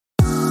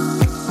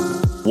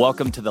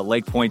Welcome to the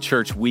Lake Point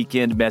Church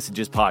Weekend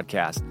Messages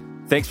Podcast.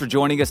 Thanks for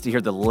joining us to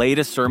hear the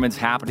latest sermons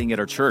happening at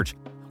our church.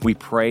 We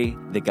pray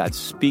that God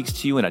speaks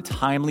to you in a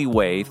timely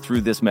way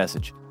through this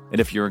message.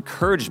 And if you're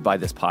encouraged by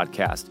this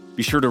podcast,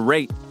 be sure to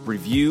rate,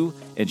 review,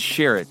 and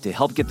share it to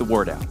help get the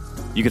word out.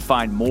 You can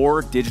find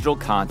more digital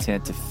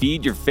content to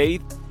feed your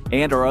faith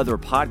and our other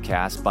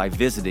podcasts by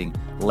visiting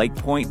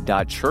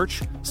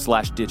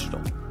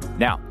lakepoint.church/digital.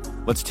 Now,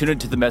 let's tune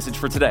into the message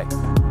for today.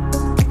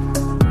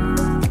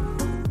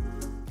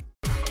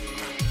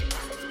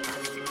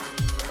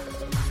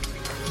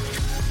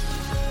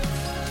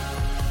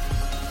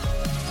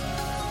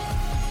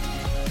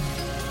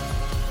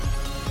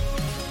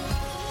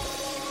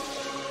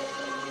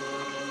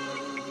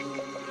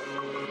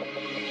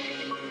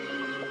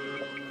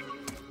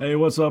 Hey,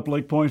 what's up,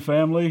 Lake Point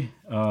family?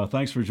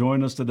 Thanks for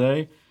joining us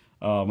today.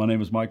 My name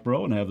is Mike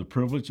Bro, and I have the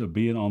privilege of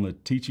being on the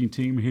teaching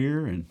team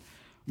here. And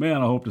man,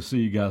 I hope to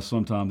see you guys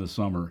sometime this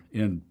summer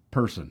in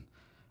person.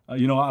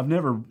 I've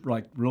never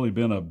really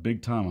been a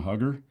big time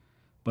hugger,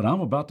 but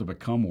I'm about to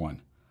become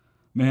one.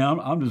 Man,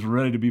 I'm just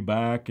ready to be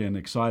back and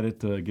excited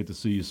to get to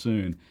see you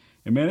soon.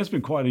 And man, it's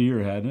been quite a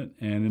year, hasn't it?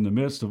 And in the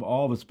midst of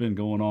all that's been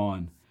going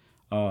on,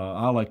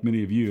 I, like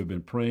many of you, have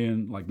been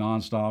praying like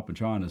nonstop and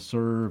trying to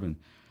serve. And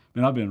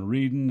I've been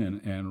reading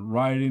and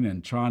writing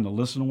and trying to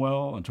listen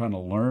well and trying to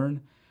learn.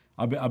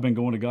 I've been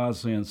going to God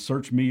saying,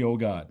 search me, oh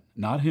God.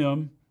 Not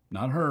him,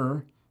 not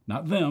her,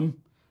 not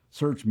them.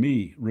 Search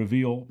me,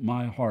 reveal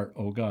my heart,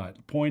 oh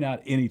God. Point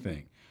out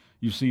anything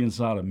you see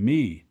inside of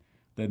me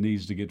that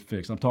needs to get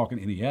fixed. I'm talking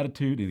any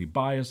attitude, any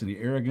bias, any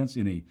arrogance,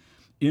 any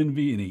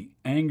envy, any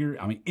anger.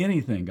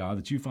 Anything, God,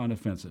 that you find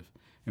offensive.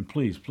 And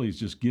please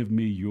just give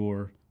me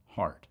your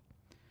heart.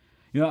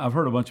 I've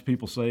heard a bunch of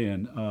people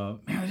saying,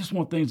 man, I just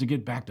want things to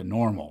get back to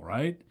normal,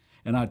 right?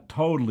 And I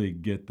totally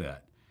get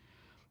that.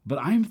 But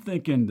I'm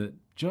thinking that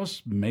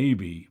just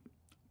maybe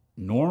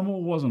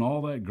normal wasn't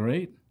all that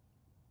great.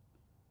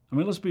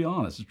 Let's be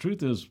honest. The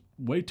truth is,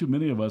 way too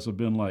many of us have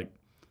been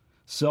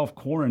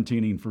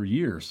self-quarantining for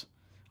years,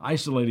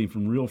 isolating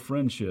from real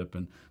friendship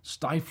and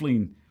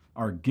stifling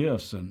our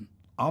gifts and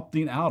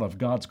opting out of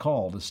God's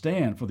call to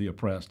stand for the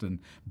oppressed and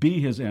be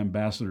his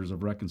ambassadors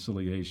of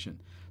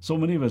reconciliation. So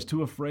many of us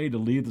too afraid to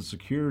leave the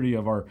security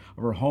of our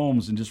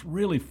homes and just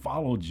really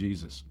follow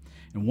Jesus.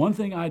 And one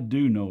thing I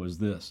do know is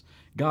this: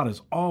 God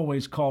is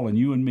always calling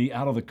you and me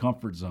out of the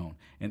comfort zone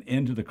and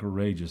into the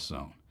courageous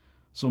zone.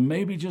 So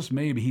maybe, just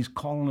maybe, he's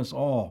calling us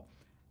all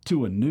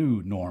to a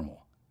new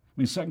normal.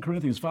 2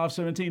 Corinthians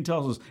 5:17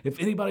 tells us,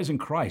 if anybody's in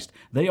Christ,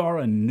 they are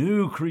a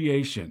new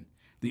creation.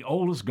 The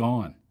old is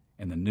gone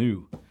and the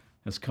new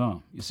has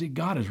come. You see,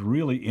 God is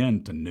really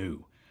into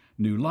new.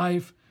 New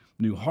life,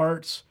 new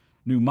hearts,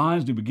 new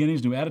minds, new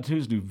beginnings, new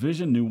attitudes, new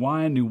vision, new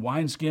wine, new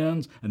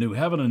wineskins, a new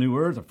heaven, a new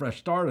earth, a fresh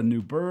start, a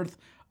new birth,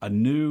 a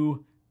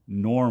new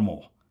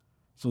normal.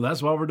 So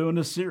that's why we're doing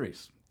this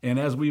series. And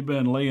as we've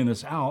been laying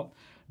this out,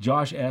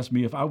 Josh asked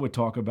me if I would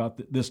talk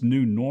about this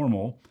new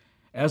normal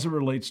as it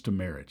relates to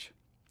marriage.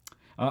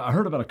 I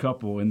heard about a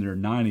couple in their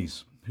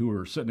 90s who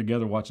were sitting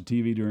together watching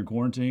TV during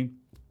quarantine.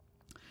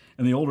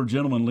 And the older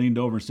gentleman leaned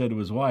over and said to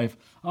his wife,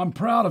 "I'm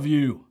proud of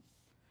you."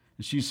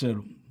 And she said,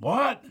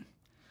 "What?"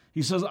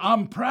 He says,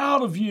 "I'm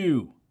proud of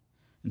you."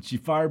 And she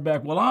fired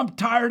back, "Well, I'm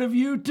tired of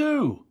you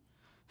too."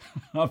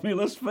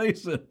 Let's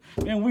face it,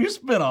 man, we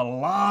spent a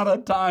lot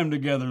of time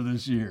together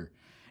this year.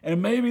 And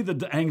maybe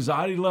the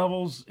anxiety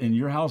levels in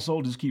your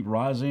household just keep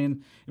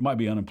rising. It might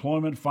be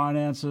unemployment,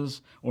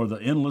 finances, or the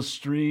endless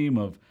stream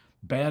of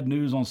bad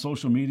news on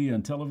social media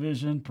and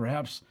television.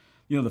 Perhaps,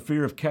 the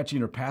fear of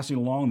catching or passing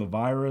along the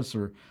virus,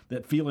 or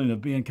that feeling of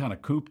being kind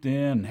of cooped in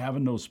and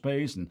having no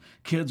space, and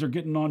kids are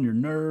getting on your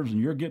nerves and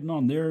you're getting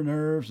on their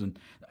nerves, and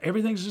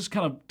everything's just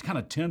kind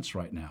of tense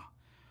right now.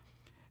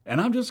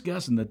 And I'm just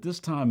guessing that this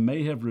time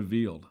may have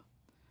revealed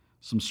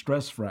some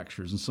stress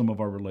fractures in some of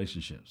our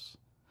relationships.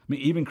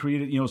 Even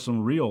created,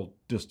 some real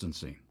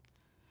distancing.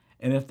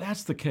 And if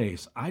that's the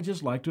case, I'd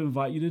just like to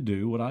invite you to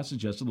do what I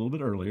suggested a little bit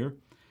earlier.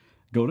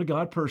 Go to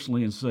God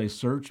personally and say,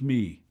 "Search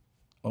me,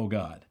 oh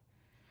God.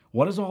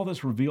 What has all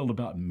this revealed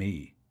about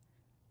me?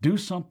 Do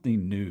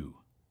something new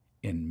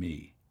in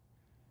me."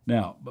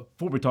 Now,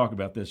 before we talk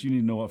about this, you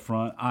need to know up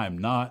front, I am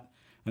not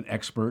an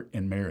expert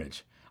in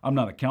marriage. I'm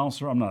not a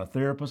counselor. I'm not a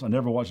therapist. I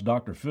never watched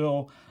Dr.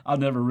 Phil. I've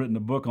never written a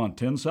book on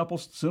 10 simple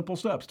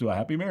steps to a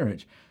happy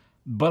marriage.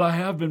 But I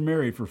have been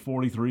married for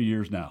 43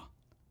 years now.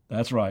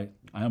 That's right.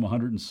 I am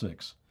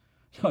 106.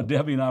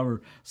 Debbie and I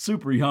were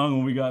super young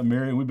when we got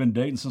married. We've been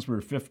dating since we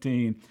were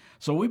 15.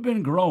 So we've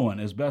been growing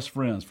as best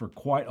friends for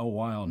quite a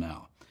while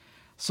now.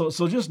 So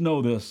just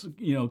know this,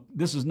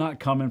 this is not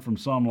coming from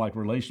some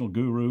relational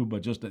guru,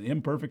 but just an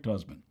imperfect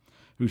husband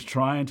who's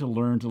trying to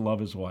learn to love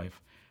his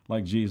wife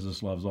like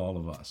Jesus loves all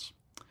of us.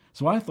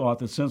 So I thought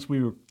that since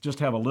we just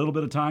have a little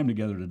bit of time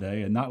together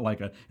today and not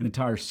an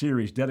entire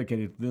series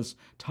dedicated to this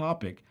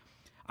topic,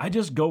 I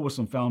just go with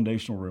some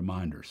foundational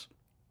reminders.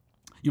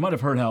 You might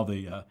have heard how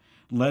the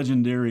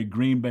legendary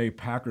Green Bay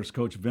Packers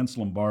coach Vince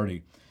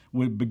Lombardi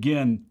would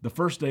begin the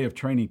first day of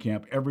training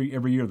camp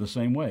every year the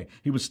same way.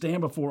 He would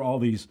stand before all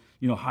these,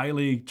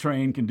 highly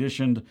trained,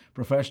 conditioned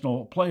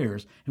professional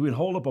players. He would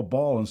hold up a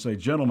ball and say,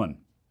 "Gentlemen,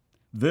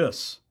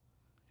 this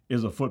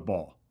is a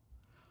football."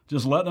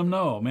 Just let them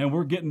know, man,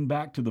 we're getting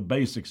back to the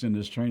basics in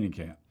this training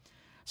camp.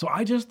 So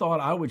I just thought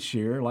I would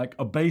share like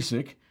a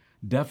basic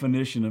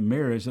definition of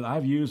marriage that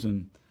I've used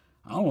in,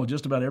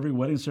 just about every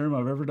wedding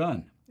ceremony I've ever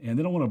done. And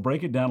then I want to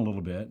break it down a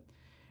little bit.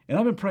 And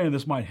I've been praying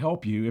this might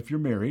help you if you're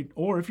married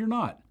or if you're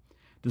not,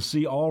 to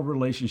see all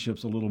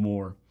relationships a little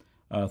more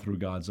through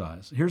God's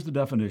eyes. Here's the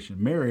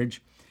definition.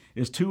 Marriage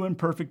is two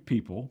imperfect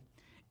people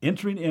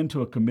entering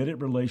into a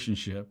committed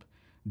relationship,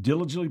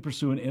 diligently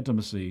pursuing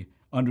intimacy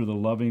under the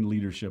loving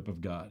leadership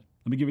of God.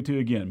 Let me give it to you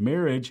again.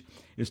 Marriage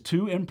is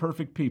two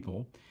imperfect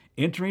people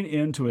entering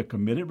into a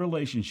committed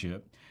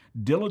relationship,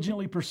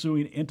 diligently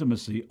pursuing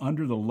intimacy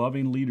under the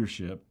loving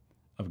leadership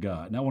of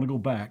God. Now I want to go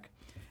back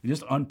and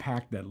just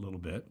unpack that a little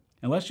bit.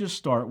 And let's just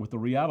start with the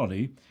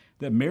reality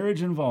that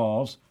marriage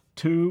involves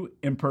two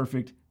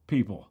imperfect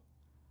people.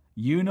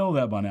 You know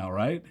that by now,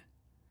 right?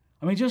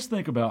 I mean, just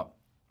think about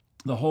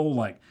the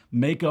whole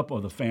makeup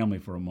of the family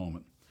for a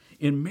moment.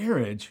 In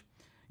marriage,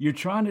 you're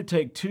trying to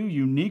take two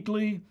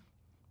uniquely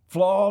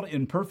flawed,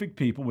 imperfect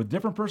people with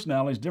different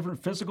personalities,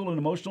 different physical and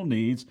emotional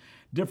needs,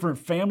 different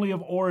family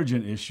of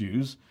origin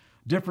issues,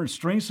 different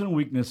strengths and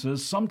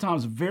weaknesses,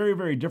 sometimes very,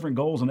 very different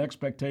goals and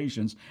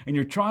expectations, and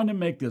you're trying to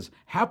make this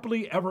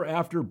happily ever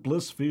after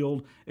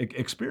bliss-filled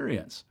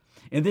experience.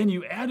 And then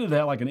you add to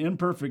that like an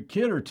imperfect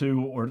kid or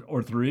two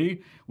or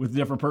three with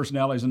different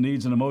personalities and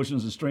needs and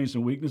emotions and strengths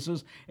and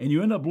weaknesses, and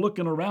you end up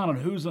looking around and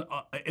who's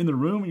in the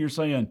room, and you're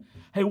saying,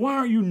 "Hey, why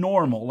aren't you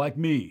normal like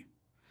me?"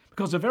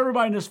 Because if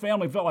everybody in this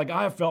family felt like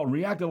I felt and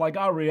reacted like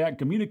I react,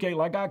 communicate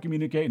like I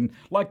communicate, and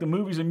like the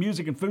movies and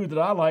music and food that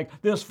I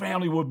like, this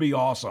family would be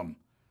awesome.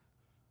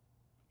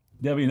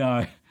 Debbie and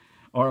I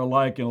are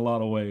alike in a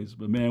lot of ways,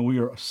 but man, we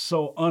are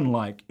so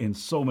unlike in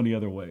so many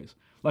other ways.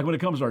 Like when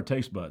it comes to our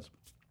taste buds.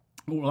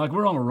 Like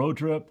we're on a road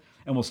trip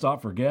and we'll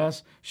stop for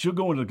gas. She'll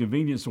go into the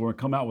convenience store and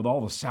come out with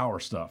all the sour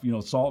stuff,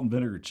 salt and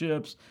vinegar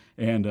chips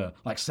and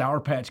like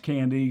Sour Patch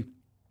candy,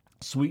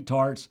 sweet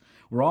tarts.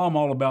 I'm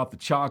all about the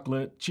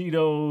chocolate,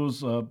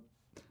 Cheetos,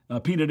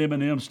 peanut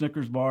M&Ms,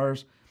 Snickers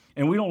bars.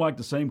 And we don't like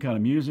the same kind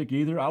of music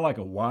either. I like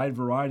a wide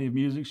variety of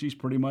music. She's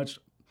pretty much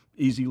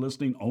easy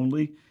listening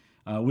only.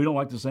 We don't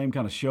like the same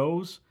kind of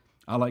shows.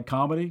 I like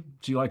comedy.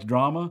 She likes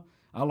drama.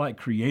 I like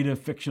creative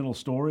fictional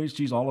stories.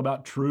 She's all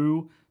about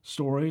true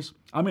stories.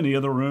 I'm in the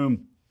other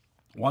room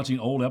watching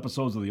old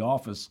episodes of The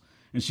Office,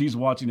 and she's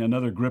watching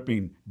another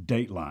gripping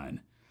Dateline.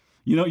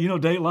 You know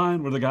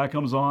Dateline, where the guy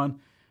comes on,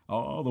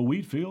 "Oh, the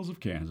wheat fields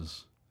of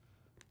Kansas,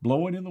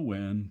 blowing in the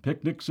wind,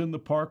 picnics in the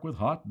park with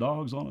hot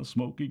dogs on a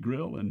smoky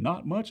grill, and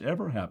not much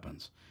ever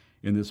happens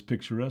in this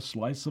picturesque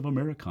slice of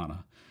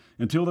Americana.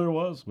 Until there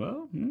was,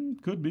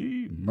 could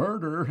be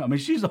murder." I mean,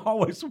 she's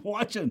always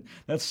watching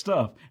that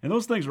stuff. And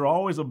those things are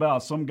always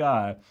about some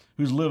guy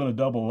who's living a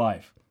double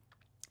life.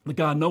 The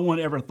guy no one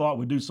ever thought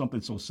would do something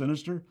so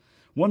sinister.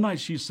 One night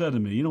she said to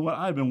me, "You know what?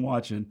 I've been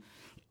watching,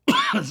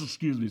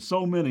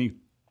 so many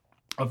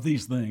of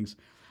these things.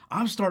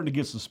 I'm starting to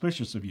get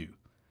suspicious of you."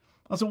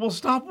 I said, "Well,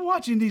 stop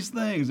watching these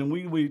things." And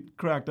we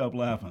cracked up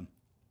laughing.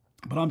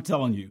 But I'm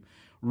telling you,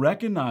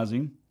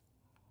 recognizing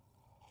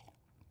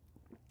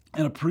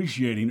and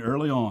appreciating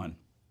early on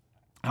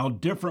how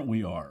different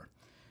we are,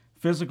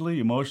 physically,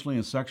 emotionally,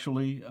 and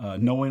sexually,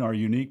 knowing our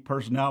unique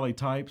personality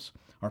types,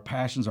 our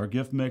passions, our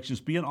gift mix,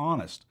 just being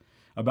honest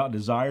about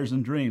desires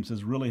and dreams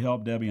has really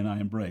helped Debbie and I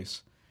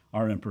embrace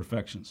our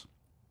imperfections.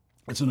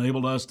 It's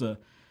enabled us to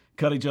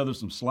cut each other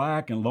some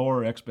slack and lower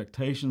our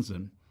expectations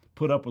and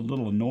put up with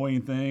little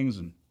annoying things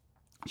and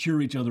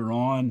cheer each other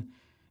on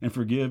and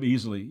forgive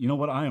easily. You know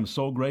what? I am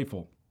so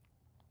grateful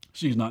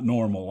she's not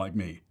normal like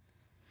me.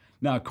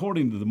 Now,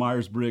 according to the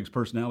Myers-Briggs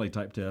personality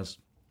type test,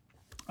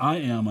 I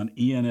am an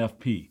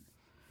ENFP.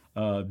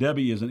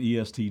 Debbie is an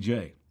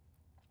ESTJ.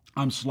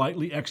 I'm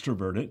slightly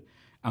extroverted.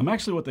 I'm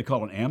actually what they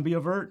call an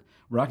ambivert,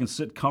 where I can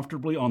sit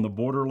comfortably on the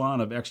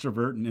borderline of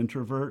extrovert and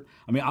introvert.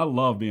 I mean, I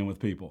love being with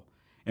people.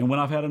 And when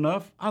I've had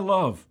enough, I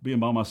love being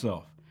by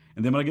myself.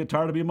 And then when I get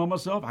tired of being by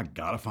myself, I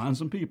got to find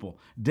some people.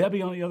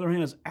 Debbie, on the other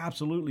hand, is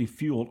absolutely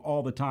fueled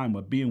all the time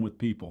with being with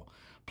people.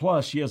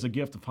 Plus, she has a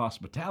gift of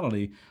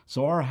hospitality,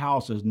 so our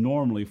house is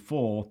normally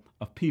full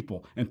of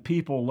people, and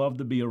people love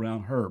to be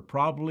around her.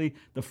 Probably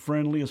the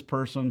friendliest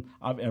person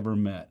I've ever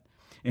met.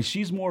 And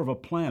she's more of a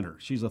planner.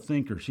 She's a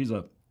thinker. She's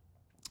a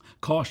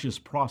cautious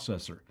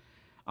processor.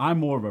 I'm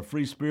more of a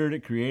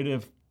free-spirited,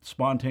 creative,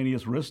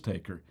 spontaneous risk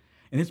taker.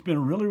 And it's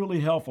been really, really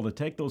helpful to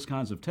take those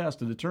kinds of tests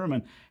to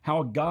determine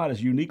how God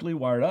has uniquely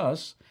wired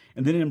us,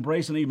 and then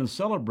embrace and even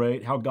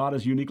celebrate how God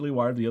has uniquely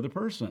wired the other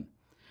person.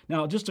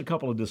 Now, just a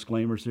couple of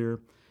disclaimers here.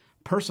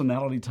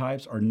 Personality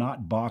types are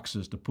not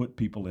boxes to put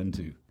people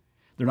into.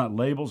 They're not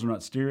labels, they're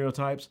not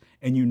stereotypes,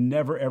 and you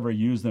never ever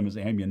use them as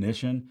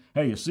ammunition.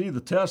 Hey, you see, the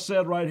test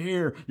said right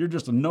here, you're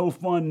just a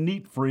no-fun,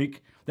 neat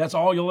freak. That's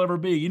all you'll ever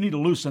be. You need to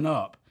loosen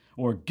up.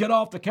 Or get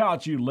off the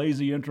couch, you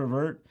lazy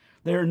introvert.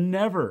 They're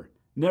never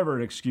Never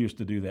an excuse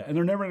to do that. And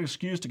they're never an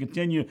excuse to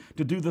continue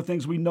to do the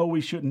things we know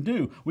we shouldn't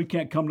do. We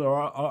can't come to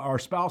our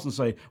spouse and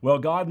say, well,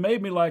 God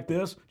made me like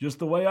this, just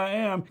the way I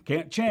am.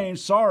 Can't change.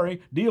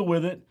 Sorry. Deal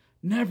with it.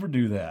 Never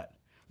do that.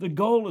 The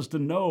goal is to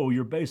know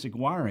your basic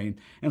wiring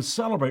and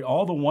celebrate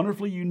all the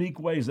wonderfully unique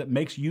ways that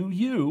makes you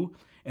you,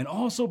 and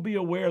also be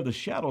aware of the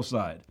shadow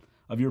side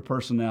of your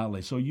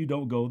personality so you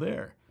don't go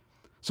there.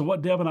 So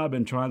what Deb and I have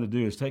been trying to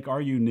do is take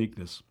our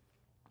uniqueness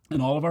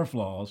and all of our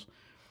flaws,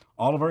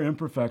 all of our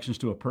imperfections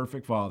to a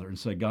perfect Father and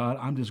say, God,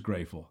 I'm just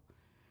grateful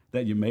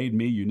that you made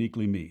me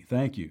uniquely me.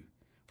 Thank you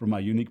for my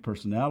unique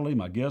personality,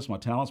 my gifts, my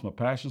talents, my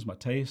passions, my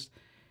taste.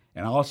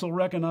 And I also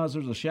recognize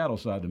there's a shadow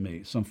side to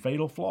me, some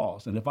fatal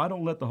flaws. And if I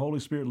don't let the Holy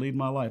Spirit lead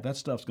my life, that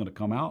stuff's going to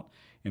come out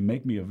and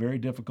make me a very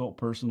difficult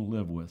person to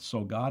live with.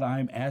 So God,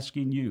 I'm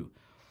asking you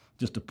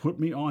just to put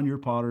me on your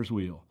potter's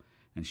wheel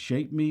and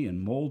shape me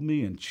and mold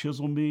me and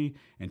chisel me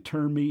and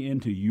turn me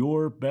into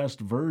your best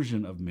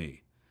version of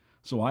me,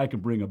 so I can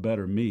bring a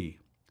better me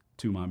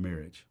to my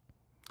marriage.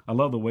 I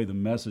love the way the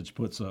Message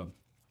puts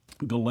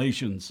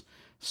Galatians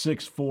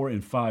 6, 4,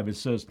 and 5. It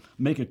says,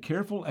 make a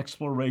careful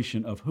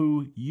exploration of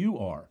who you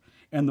are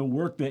and the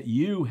work that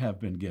you have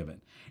been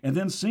given, and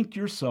then sink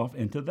yourself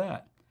into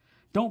that.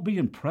 Don't be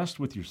impressed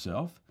with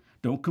yourself.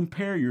 Don't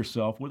compare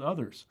yourself with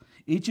others.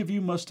 Each of you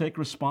must take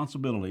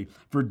responsibility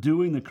for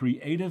doing the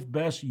creative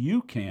best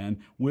you can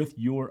with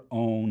your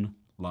own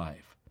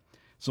life.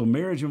 So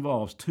marriage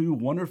involves two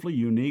wonderfully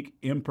unique,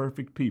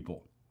 imperfect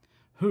people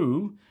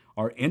who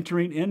are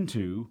entering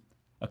into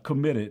a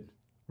committed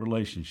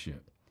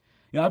relationship.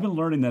 I've been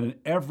learning that in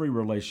every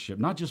relationship,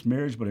 not just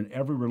marriage, but in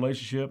every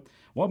relationship,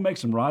 what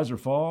makes them rise or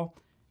fall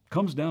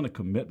comes down to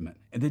commitment.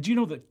 And did you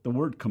know that the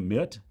word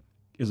commit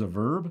is a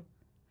verb?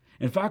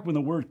 In fact, when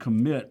the word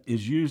commit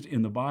is used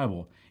in the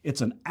Bible,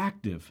 it's an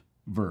active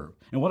verb.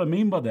 And what I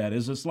mean by that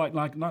is it's not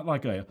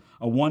like a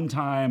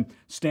one-time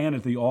stand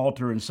at the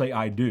altar and say,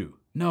 I do.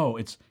 No,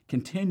 it's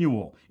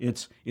continual.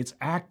 It's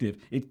active.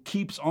 It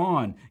keeps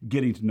on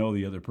getting to know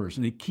the other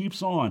person. It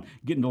keeps on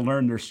getting to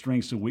learn their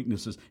strengths and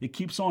weaknesses. It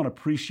keeps on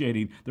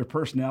appreciating their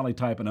personality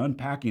type and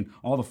unpacking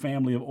all the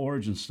family of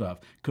origin stuff.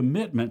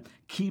 Commitment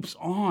keeps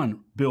on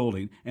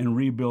building and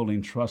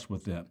rebuilding trust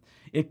with them.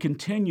 It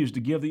continues to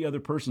give the other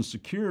person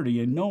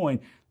security in knowing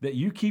that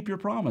you keep your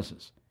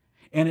promises.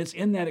 And it's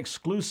in that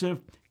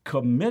exclusive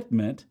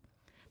commitment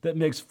that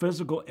makes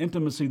physical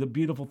intimacy the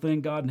beautiful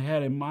thing God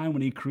had in mind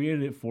when He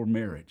created it for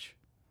marriage.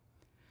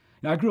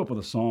 Now, I grew up with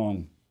a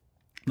song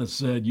that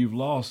said, you've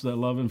lost that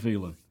love and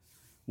feeling.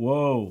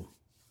 Whoa,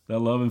 that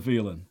love and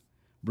feeling.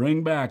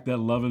 Bring back that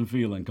love and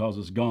feeling, because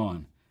it's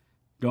gone,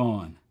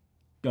 gone,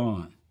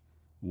 gone.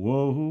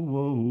 Whoa,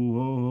 whoa,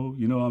 whoa.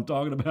 You know what I'm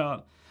talking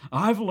about?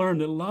 I've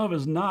learned that love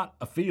is not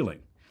a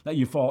feeling that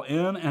you fall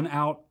in and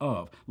out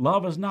of.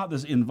 Love is not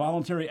this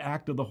involuntary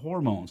act of the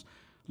hormones.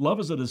 Love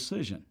is a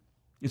decision.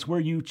 It's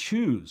where you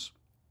choose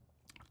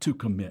to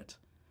commit.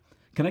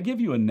 Can I give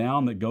you a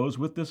noun that goes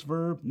with this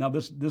verb? Now,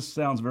 this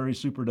sounds very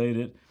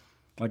superdated,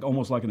 like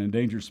almost like an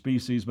endangered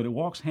species, but it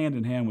walks hand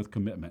in hand with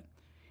commitment.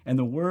 And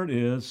the word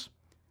is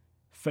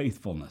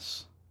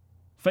faithfulness.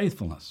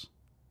 Faithfulness.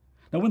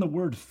 Now, when the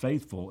word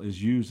faithful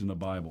is used in the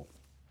Bible,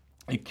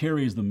 it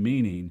carries the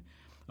meaning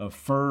of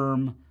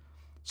firm,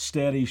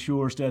 steady,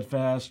 sure,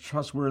 steadfast,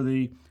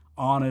 trustworthy,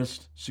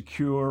 honest,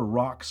 secure,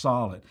 rock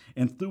solid.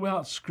 And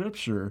throughout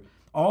Scripture,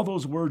 all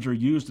those words are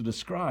used to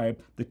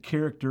describe the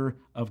character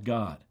of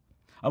God.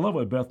 I love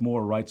what Beth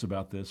Moore writes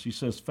about this. She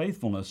says,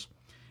 faithfulness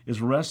is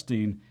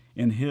resting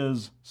in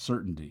His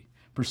certainty,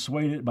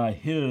 persuaded by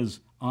His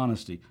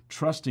honesty,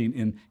 trusting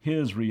in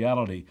His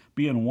reality,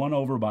 being won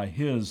over by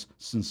His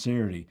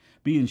sincerity,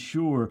 being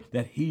sure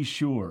that He's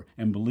sure,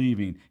 and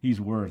believing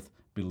He's worth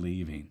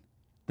believing.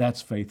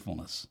 That's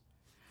faithfulness.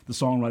 The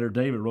songwriter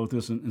David wrote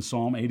this in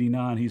Psalm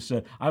 89. He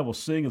said, I will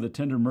sing of the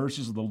tender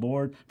mercies of the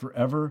Lord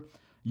forever.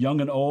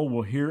 Young and old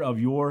will hear of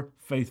your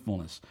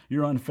faithfulness.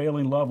 Your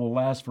unfailing love will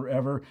last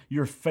forever.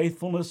 Your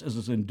faithfulness is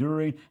as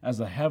enduring as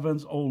the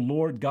heavens, O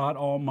Lord God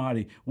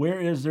Almighty. Where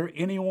is there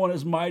anyone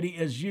as mighty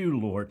as you,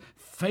 Lord?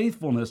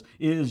 Faithfulness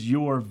is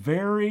your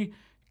very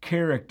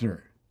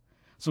character.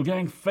 So,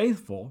 gang,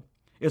 faithful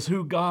is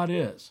who God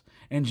is.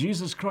 And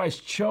Jesus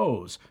Christ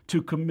chose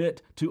to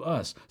commit to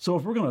us. So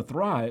if we're going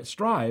to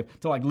strive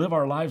to live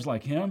our lives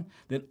like Him,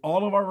 then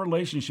all of our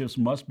relationships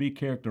must be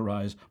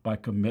characterized by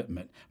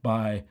commitment,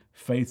 by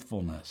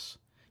faithfulness.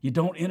 You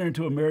don't enter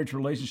into a marriage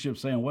relationship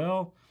saying,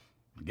 well,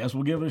 I guess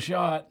we'll give it a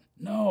shot.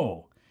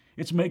 No.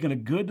 It's making a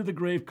good to the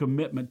grave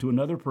commitment to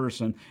another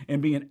person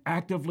and being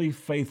actively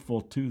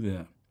faithful to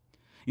them.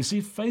 You see,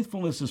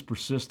 faithfulness is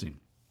persisting,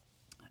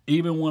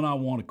 even when I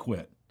want to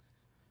quit.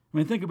 I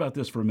mean, think about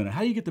this for a minute.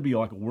 How do you get to be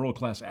like a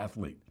world-class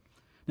athlete?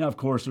 Now, of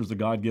course, there's the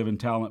God-given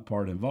talent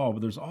part involved,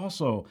 but there's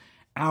also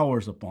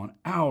hours upon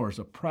hours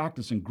of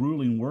practice and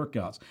grueling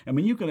workouts. I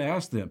mean, you can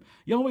ask them,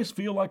 you always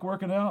feel like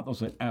working out? They'll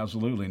say,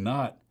 absolutely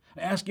not.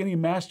 Ask any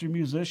master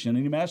musician,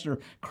 any master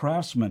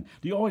craftsman.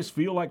 Do you always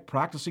feel like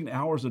practicing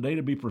hours a day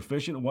to be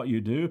proficient at what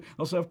you do?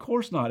 They'll say, of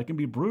course not. It can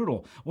be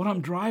brutal. What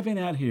I'm driving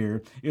at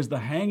here is the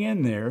hang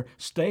in there,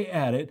 stay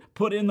at it,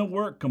 put in the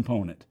work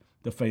component,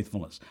 the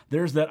faithfulness.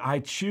 There's that I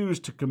choose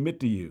to commit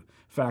to you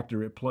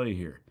factor at play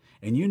here.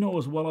 And you know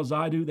as well as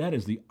I do, that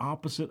is the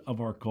opposite of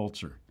our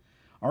culture.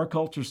 Our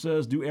culture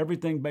says do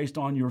everything based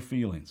on your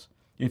feelings.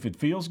 If it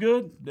feels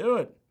good, do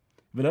it.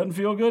 If it doesn't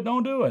feel good,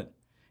 don't do it.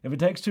 If it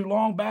takes too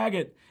long, bag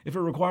it. If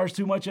it requires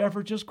too much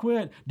effort, just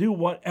quit. Do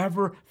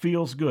whatever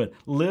feels good.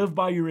 Live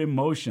by your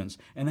emotions.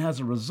 And as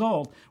a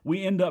result,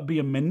 we end up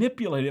being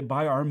manipulated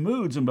by our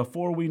moods. And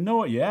before we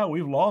know it,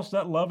 we've lost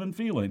that love and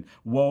feeling.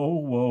 Whoa,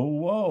 whoa,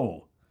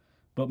 whoa.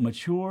 But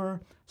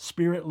mature,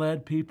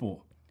 spirit-led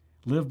people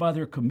live by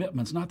their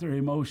commitments, not their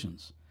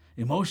emotions.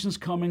 Emotions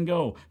come and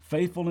go.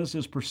 Faithfulness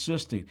is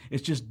persisting.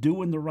 It's just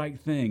doing the right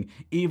thing,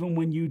 even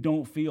when you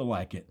don't feel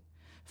like it.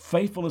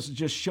 Faithfulness is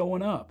just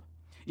showing up.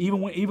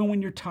 Even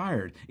when you're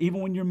tired, even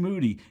when you're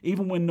moody,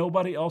 even when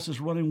nobody else is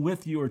running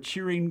with you or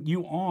cheering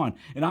you on.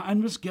 And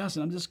I'm just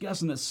guessing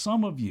that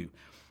some of you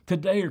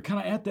today are kind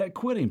of at that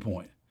quitting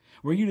point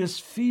where you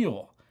just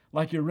feel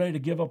like you're ready to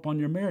give up on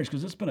your marriage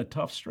because it's been a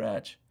tough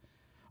stretch.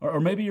 Or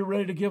maybe you're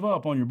ready to give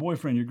up on your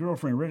boyfriend, your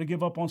girlfriend, ready to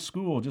give up on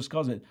school just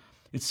because it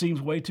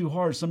seems way too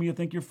hard. Some of you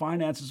think your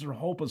finances are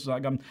hopeless.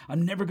 Like, I'm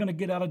never going to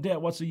get out of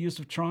debt. What's the use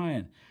of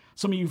trying?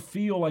 Some of you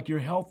feel like your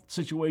health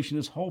situation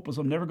is hopeless.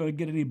 I'm never going to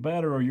get any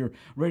better. Or you're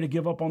ready to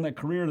give up on that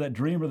career, that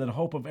dream, or that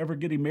hope of ever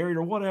getting married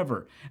or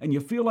whatever. And you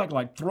feel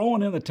like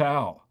throwing in the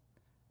towel.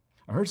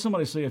 I heard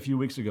somebody say a few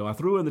weeks ago, I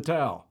threw in the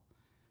towel.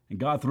 And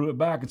God threw it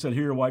back and said,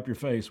 here, wipe your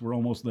face. We're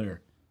almost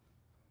there.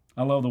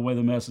 I love the way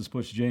the Message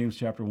puts James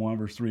chapter 1,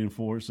 verse 3 and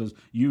 4. It says,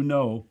 you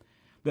know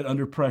that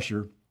under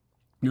pressure,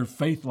 your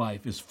faith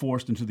life is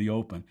forced into the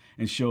open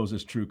and shows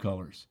its true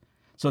colors.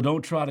 So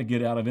don't try to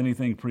get out of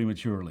anything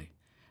prematurely.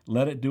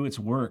 Let it do its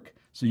work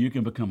so you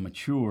can become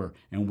mature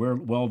and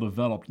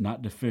well-developed,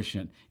 not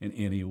deficient in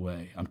any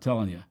way. I'm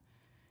telling you,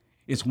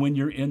 it's when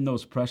you're in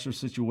those pressure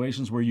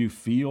situations where you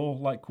feel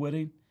like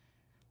quitting,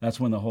 that's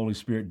when the Holy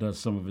Spirit does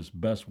some of His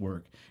best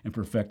work in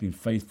perfecting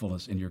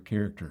faithfulness in your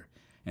character.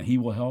 And He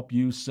will help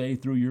you say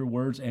through your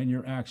words and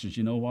your actions,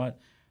 you know what?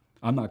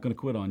 I'm not going to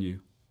quit on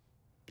you.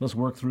 Let's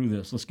work through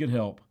this. Let's get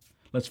help.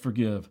 Let's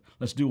forgive.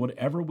 Let's do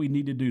whatever we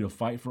need to do to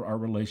fight for our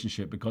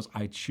relationship because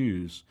I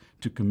choose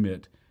to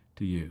commit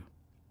to you.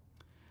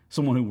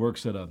 Someone who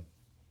works at a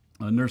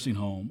nursing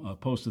home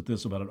posted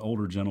this about an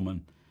older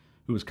gentleman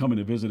who was coming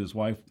to visit his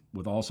wife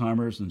with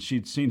Alzheimer's, and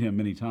she'd seen him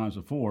many times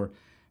before,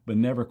 but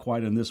never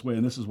quite in this way.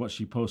 And this is what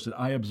she posted.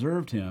 I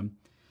observed him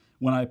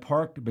when I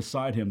parked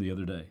beside him the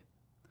other day.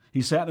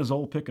 He sat in his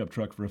old pickup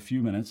truck for a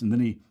few minutes, and then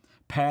he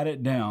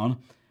patted down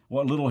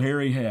what little hair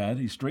he had.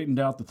 He straightened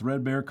out the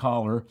threadbare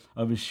collar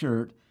of his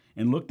shirt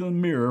and looked in the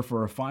mirror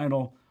for a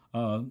final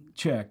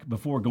check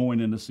before going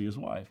in to see his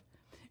wife.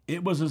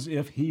 It was as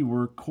if he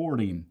were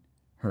courting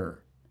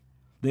her.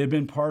 They had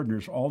been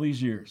partners all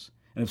these years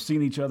and have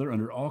seen each other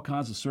under all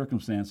kinds of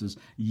circumstances,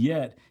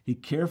 yet he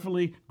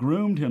carefully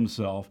groomed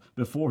himself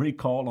before he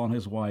called on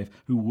his wife,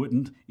 who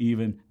wouldn't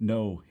even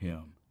know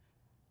him.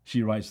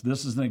 She writes,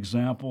 this is an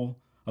example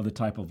of the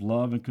type of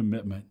love and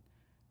commitment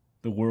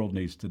the world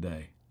needs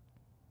today.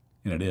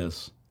 And it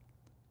is.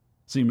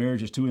 See,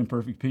 marriage is two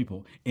imperfect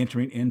people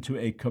entering into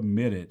a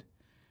committed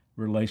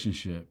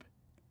relationship,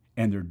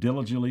 and they're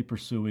diligently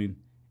pursuing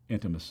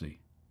intimacy.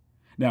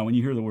 Now, when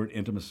you hear the word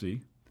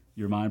intimacy,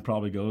 your mind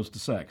probably goes to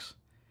sex.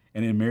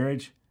 And in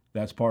marriage,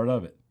 that's part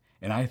of it.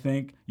 And I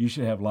think you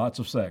should have lots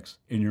of sex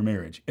in your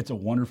marriage. It's a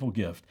wonderful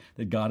gift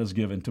that God has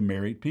given to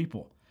married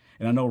people.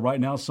 And I know right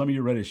now some of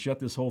you are ready to shut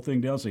this whole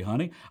thing down and say,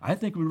 honey, I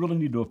think we really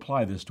need to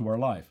apply this to our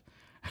life.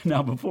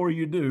 Now, before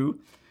you do,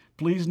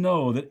 please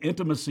know that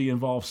intimacy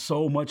involves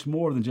so much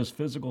more than just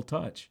physical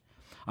touch.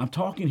 I'm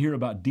talking here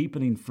about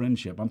deepening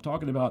friendship. I'm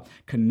talking about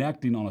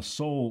connecting on a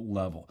soul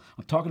level.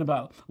 I'm talking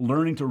about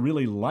learning to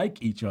really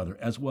like each other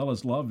as well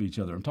as love each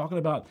other. I'm talking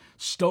about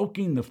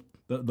stoking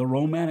the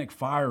romantic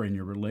fire in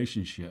your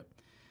relationship.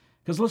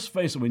 Because let's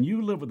face it, when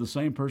you live with the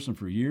same person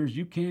for years,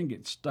 you can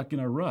get stuck in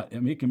a rut. I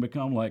mean, it can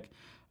become like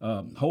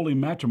holy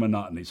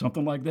matrimony,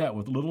 something like that,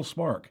 with little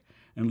spark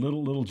and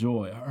little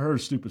joy. I heard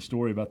a stupid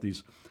story about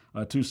these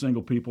two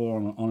single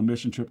people on a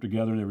mission trip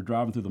together. They were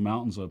driving through the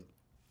mountains of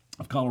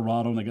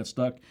Colorado, and they got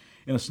stuck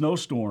in a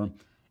snowstorm,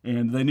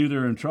 and they knew they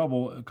were in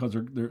trouble because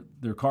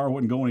their car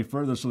wouldn't go any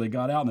further, so they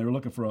got out, and they were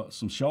looking for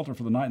some shelter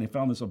for the night, and they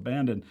found this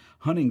abandoned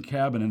hunting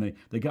cabin, and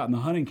they got in the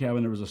hunting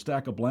cabin. There was a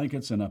stack of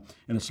blankets and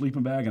a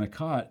sleeping bag and a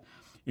cot,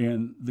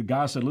 and the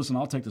guy said, listen,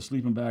 I'll take the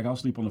sleeping bag, I'll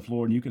sleep on the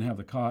floor, and you can have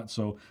the cot.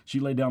 So she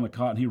laid down the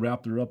cot, and he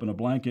wrapped her up in a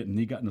blanket, and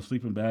he got in the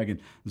sleeping bag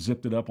and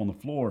zipped it up on the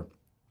floor.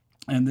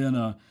 And then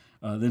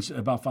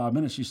about 5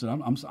 minutes, she said,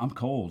 I'm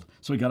cold.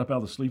 So he got up out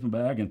of the sleeping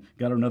bag and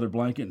got her another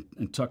blanket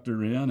and tucked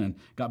her in and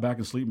got back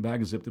in the sleeping bag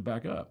and zipped it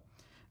back up.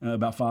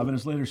 About 5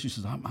 minutes later, she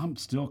says, I'm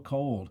still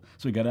cold.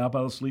 So he got out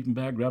of the sleeping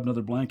bag, grabbed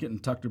another blanket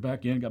and tucked her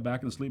back in, got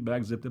back in the sleeping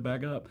bag, zipped it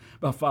back up.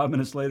 About 5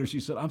 minutes later, she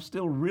said, I'm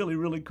still really,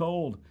 really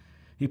cold.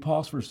 He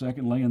paused for a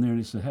second, laying there, and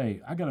he said, "Hey,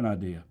 I got an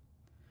idea.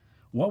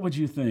 What would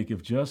you think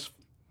if just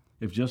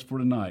for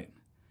tonight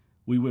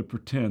we would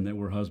pretend that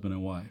we're husband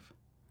and wife?"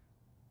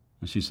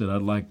 And she said,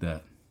 "I'd like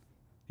that."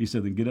 He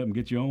said, "Then get up and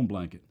get your own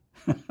blanket."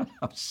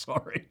 I'm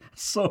sorry.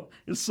 It's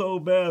so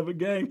bad, but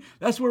gang,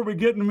 that's where we're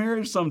getting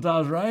married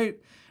sometimes, right?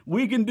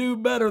 We can do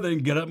better than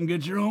get up and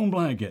get your own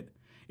blanket.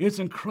 It's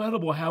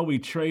incredible how we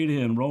trade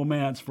in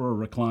romance for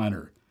a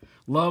recliner,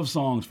 love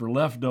songs for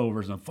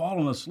leftovers, and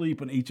falling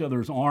asleep in each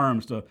other's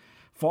arms to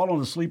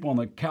falling asleep on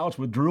the couch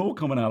with drool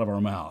coming out of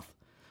our mouth.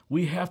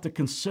 We have to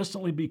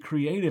consistently be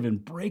creative in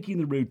breaking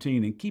the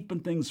routine and keeping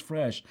things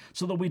fresh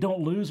so that we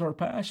don't lose our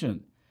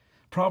passion.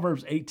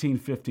 Proverbs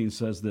 18:15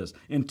 says this,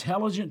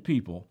 "Intelligent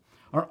people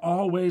are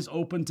always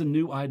open to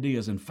new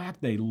ideas. In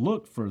fact, they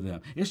look for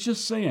them." It's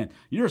just saying,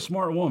 you're a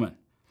smart woman.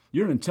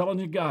 You're an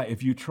intelligent guy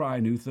if you try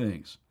new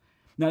things.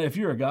 Now, if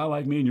you're a guy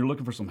like me and you're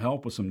looking for some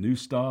help with some new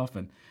stuff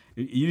and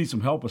you need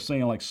some help with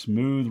saying like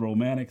smooth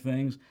romantic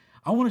things,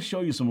 I want to show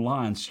you some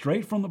lines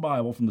straight from the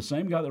Bible, from the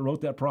same guy that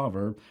wrote that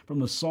proverb, from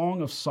the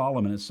Song of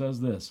Solomon. It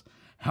says this,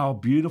 "How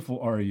beautiful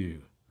are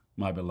you,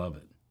 my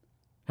beloved?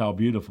 How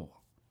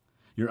beautiful.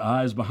 Your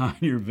eyes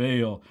behind your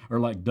veil are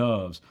like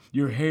doves.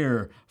 Your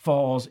hair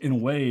falls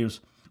in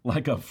waves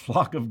like a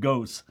flock of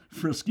goats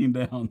frisking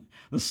down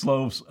the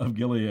slopes of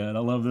Gilead." I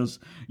love this.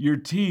 "Your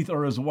teeth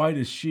are as white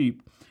as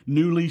sheep,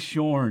 newly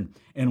shorn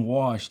and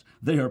washed.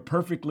 They are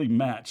perfectly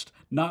matched.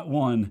 Not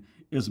one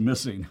is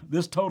missing."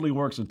 This totally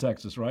works in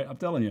Texas, right? I'm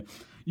telling you.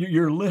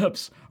 Your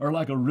lips are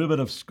like a ribbon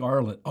of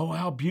scarlet. Oh,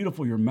 how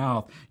beautiful your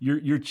mouth.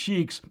 Your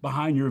cheeks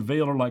behind your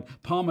veil are like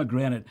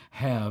pomegranate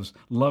halves,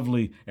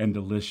 lovely and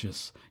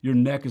delicious. Your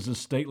neck is as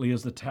stately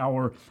as the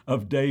Tower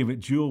of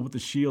David, jeweled with the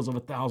shields of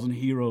 1,000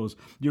 heroes.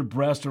 Your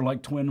breasts are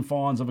like twin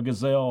fawns of a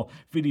gazelle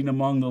feeding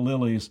among the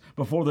lilies.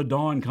 Before the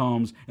dawn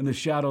comes and the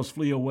shadows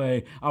flee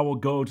away, I will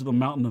go to the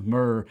mountain of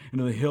myrrh and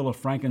to the hill of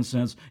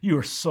frankincense. You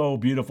are so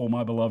beautiful,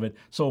 my beloved,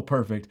 so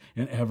perfect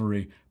in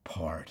every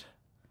part.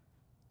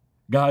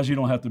 Guys, you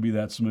don't have to be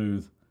that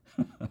smooth.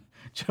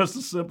 Just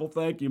a simple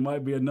thank you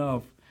might be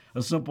enough.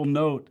 A simple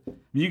note.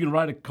 You can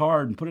write a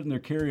card and put it in their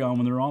carry-on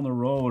when they're on the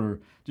road, or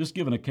just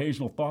give an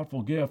occasional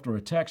thoughtful gift or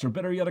a text, or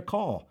better yet, a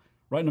call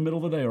right in the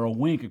middle of the day, or a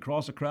wink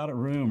across a crowded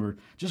room, or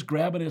just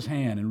grabbing his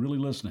hand and really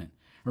listening,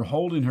 or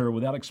holding her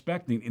without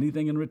expecting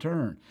anything in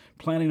return,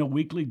 planning a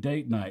weekly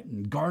date night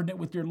and guarding it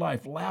with your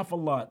life. Laugh a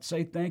lot,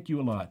 say thank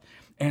you a lot,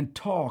 and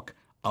talk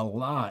a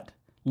lot.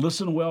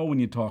 Listen well when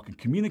you talk and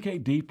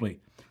communicate deeply.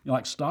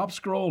 Like stop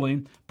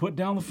scrolling, put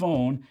down the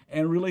phone,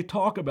 and really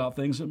talk about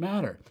things that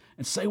matter.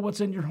 And say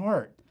what's in your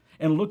heart.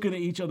 And look into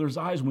each other's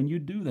eyes when you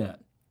do that.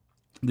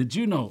 Did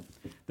you know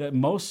that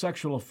most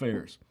sexual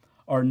affairs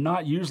are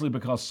not usually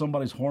because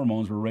somebody's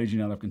hormones were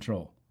raging out of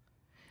control?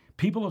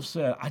 People have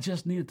said, "I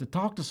just needed to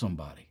talk to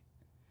somebody.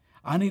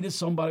 I needed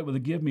somebody to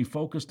give me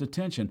focused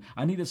attention.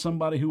 I needed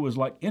somebody who was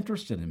like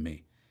interested in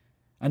me.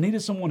 I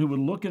needed someone who would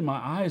look in my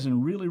eyes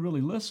and really,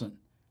 really listen."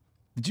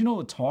 Did you know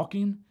that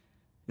talking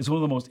is one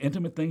of the most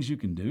intimate things you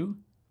can do?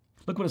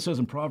 Look what it says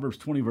in Proverbs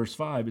 20, verse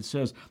 5. It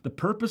says, "The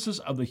purposes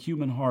of the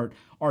human heart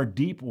are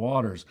deep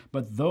waters,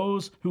 but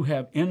those who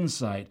have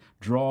insight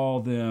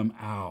draw them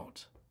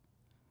out."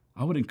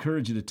 I would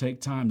encourage you to take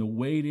time to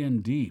wade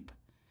in deep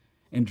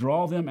and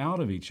draw them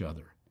out of each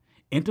other.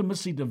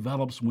 Intimacy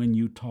develops when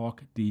you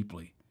talk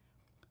deeply.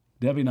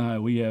 Debbie and I,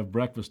 we have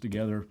breakfast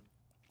together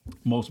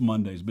most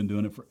Mondays. Been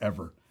doing it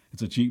forever.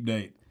 It's a cheap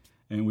date,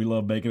 and we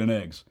love bacon and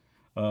eggs.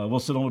 We'll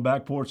sit on the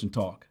back porch and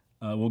talk.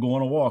 We'll go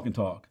on a walk and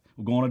talk.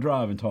 We'll go on a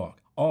drive and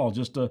talk. All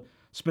just to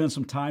spend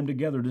some time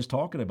together just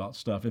talking about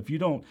stuff. If you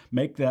don't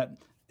make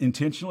that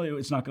intentionally,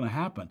 it's not going to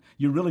happen.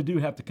 You really do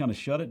have to kind of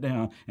shut it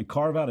down and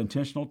carve out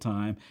intentional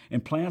time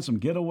and plan some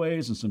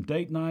getaways and some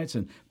date nights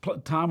and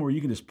time where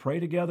you can just pray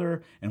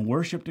together and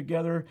worship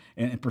together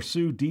and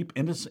pursue deep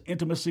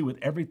intimacy with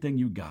everything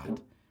you got.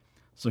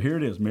 So here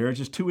it is.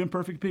 Marriage is two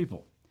imperfect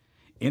people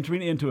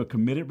entering into a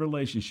committed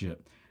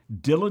relationship,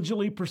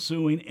 diligently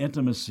pursuing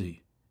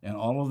intimacy. And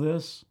all of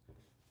this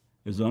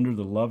is under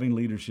the loving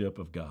leadership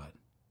of God.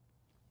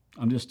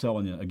 I'm just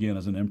telling you, again,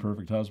 as an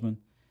imperfect husband,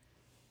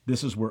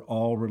 this is where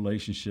all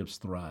relationships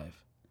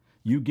thrive.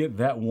 You get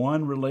that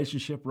one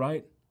relationship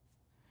right,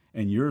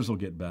 and yours will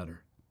get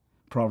better.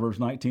 Proverbs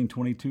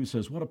 19:22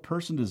 says, "What a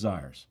person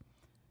desires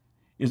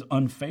is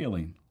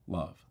unfailing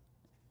love."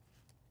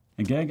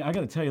 And gang, I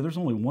got to tell you, there's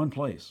only one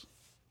place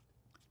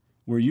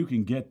where you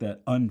can get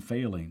that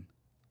unfailing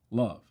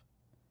love.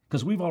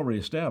 Because we've already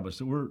established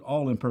that we're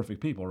all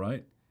imperfect people,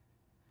 right?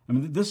 I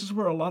mean, this is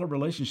where a lot of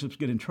relationships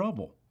get in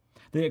trouble.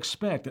 They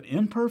expect an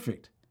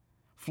imperfect,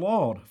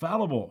 flawed,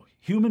 fallible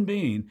human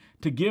being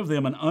to give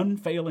them an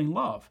unfailing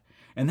love.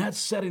 And that's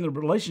setting the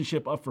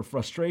relationship up for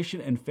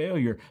frustration and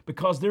failure,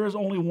 because there is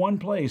only one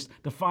place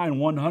to find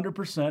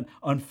 100%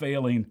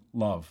 unfailing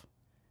love.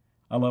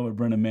 I love what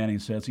Brendan Manning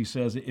says. He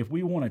says, if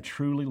we want to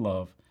truly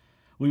love,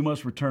 we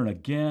must return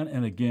again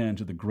and again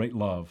to the great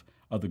love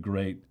of the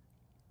great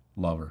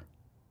lover.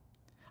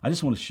 I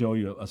just want to show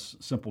you a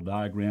simple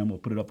diagram. We'll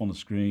put it up on the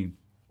screen.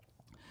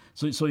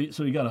 So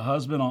you got a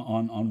husband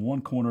on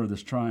one corner of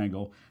this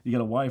triangle. You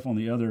got a wife on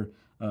the other,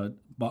 the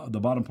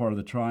bottom part of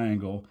the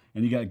triangle,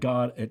 and you got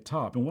God at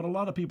top. And what a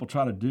lot of people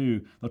try to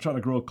do, they'll try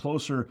to grow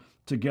closer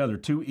together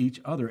to each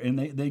other, and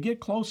they get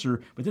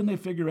closer, but then they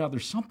figure out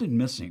there's something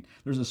missing.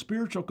 There's a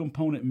spiritual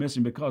component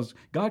missing because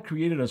God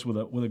created us with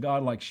a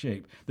God-like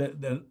shape,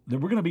 that we're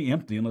going to be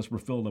empty unless we're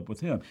filled up with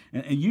Him.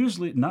 And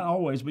usually, not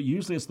always, but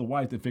usually it's the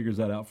wife that figures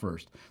that out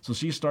first. So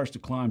she starts to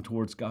climb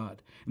towards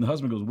God. And the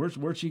husband goes,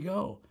 where'd she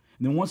go?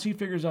 And then once he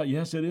figures out,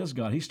 yes, it is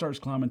God, he starts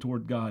climbing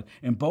toward God.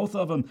 And both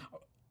of them,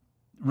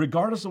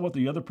 regardless of what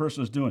the other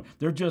person is doing,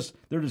 they're just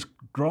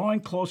growing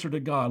closer to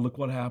God. Look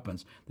what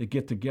happens. They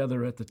get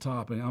together at the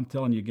top. And I'm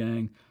telling you,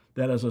 gang,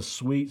 that is a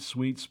sweet,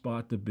 sweet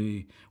spot to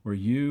be, where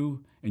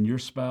you and your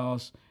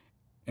spouse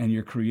and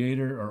your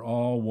Creator are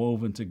all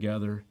woven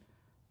together.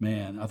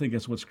 Man, I think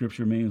that's what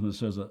Scripture means when it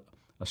says a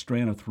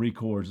strand of 3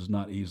 cords is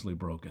not easily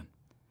broken.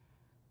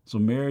 So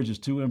marriage is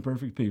 2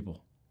 imperfect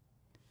people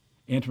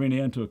entering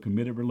into a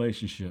committed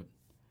relationship,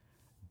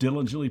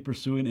 diligently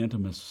pursuing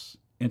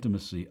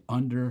intimacy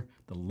under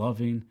the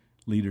loving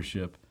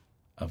leadership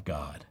of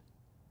God.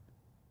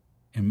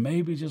 And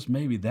maybe, just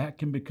maybe, that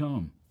can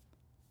become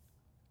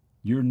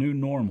your new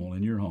normal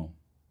in your home.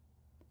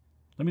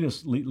 Let me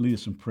just lead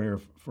us in prayer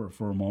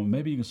for a moment.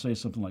 Maybe you can say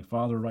something like,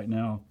 Father, right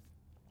now,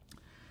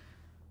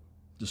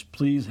 just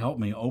please help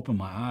me open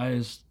my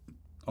eyes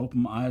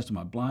to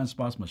my blind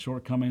spots, my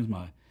shortcomings,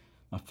 my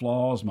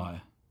flaws,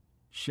 my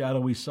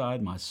shadowy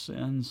side, my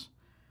sins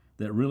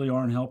that really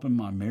aren't helping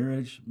my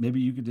marriage. Maybe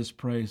you could just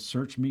pray,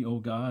 search me, oh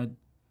God,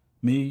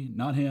 me,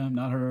 not him,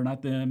 not her,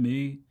 not them,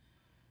 me.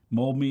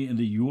 Mold me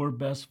into your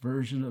best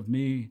version of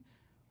me.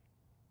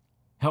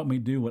 Help me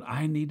do what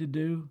I need to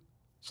do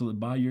so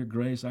that by your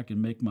grace I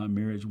can make my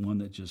marriage one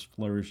that just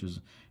flourishes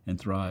and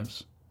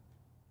thrives.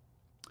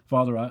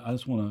 Father, I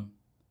just want to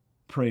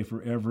pray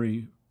for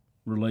every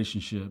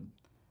relationship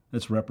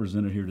that's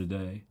represented here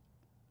today.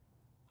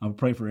 I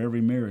pray for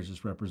every marriage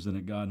that's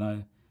represented, God,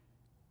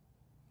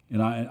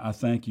 and I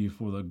thank you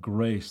for the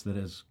grace that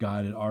has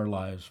guided our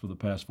lives for the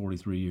past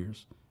 43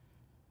 years.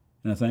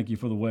 And I thank you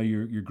for the way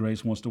your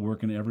grace wants to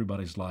work in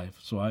everybody's life.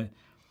 So I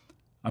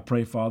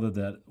pray, Father,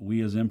 that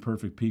we as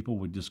imperfect people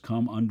would just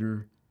come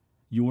under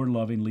your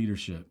loving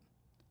leadership,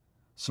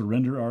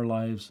 surrender our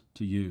lives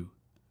to you,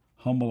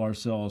 humble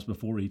ourselves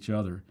before each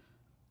other,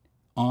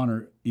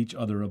 honor each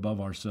other above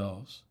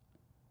ourselves,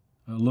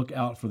 look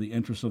out for the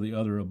interests of the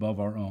other above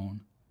our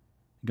own.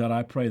 God,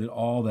 I pray that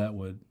all that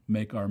would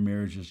make our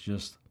marriages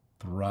just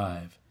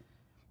thrive.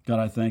 God,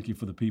 I thank you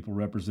for the people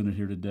represented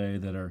here today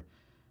that are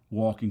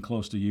walking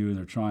close to you and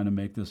they're trying to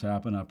make this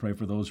happen. I pray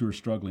for those who are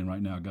struggling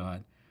right now,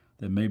 God,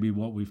 that maybe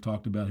what we've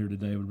talked about here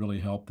today would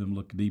really help them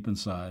look deep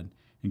inside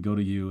and go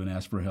to you and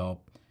ask for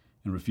help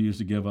and refuse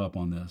to give up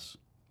on this.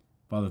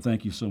 Father,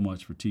 thank you so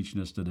much for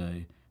teaching us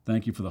today.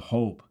 Thank you for the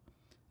hope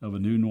of a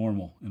new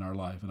normal in our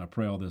life. And I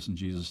pray all this in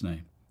Jesus'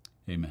 name.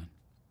 Amen.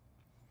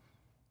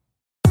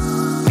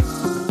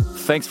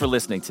 Thanks for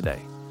listening today.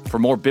 For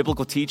more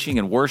biblical teaching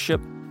and worship,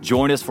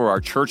 join us for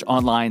our Church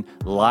Online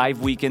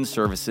live weekend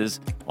services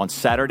on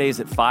Saturdays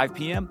at 5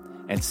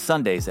 p.m. and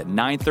Sundays at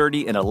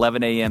 9:30 and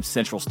 11 a.m.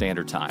 Central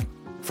Standard Time.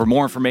 For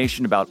more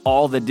information about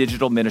all the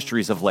digital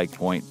ministries of Lake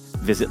Point,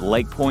 visit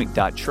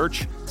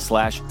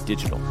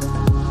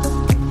lakepoint.church/digital.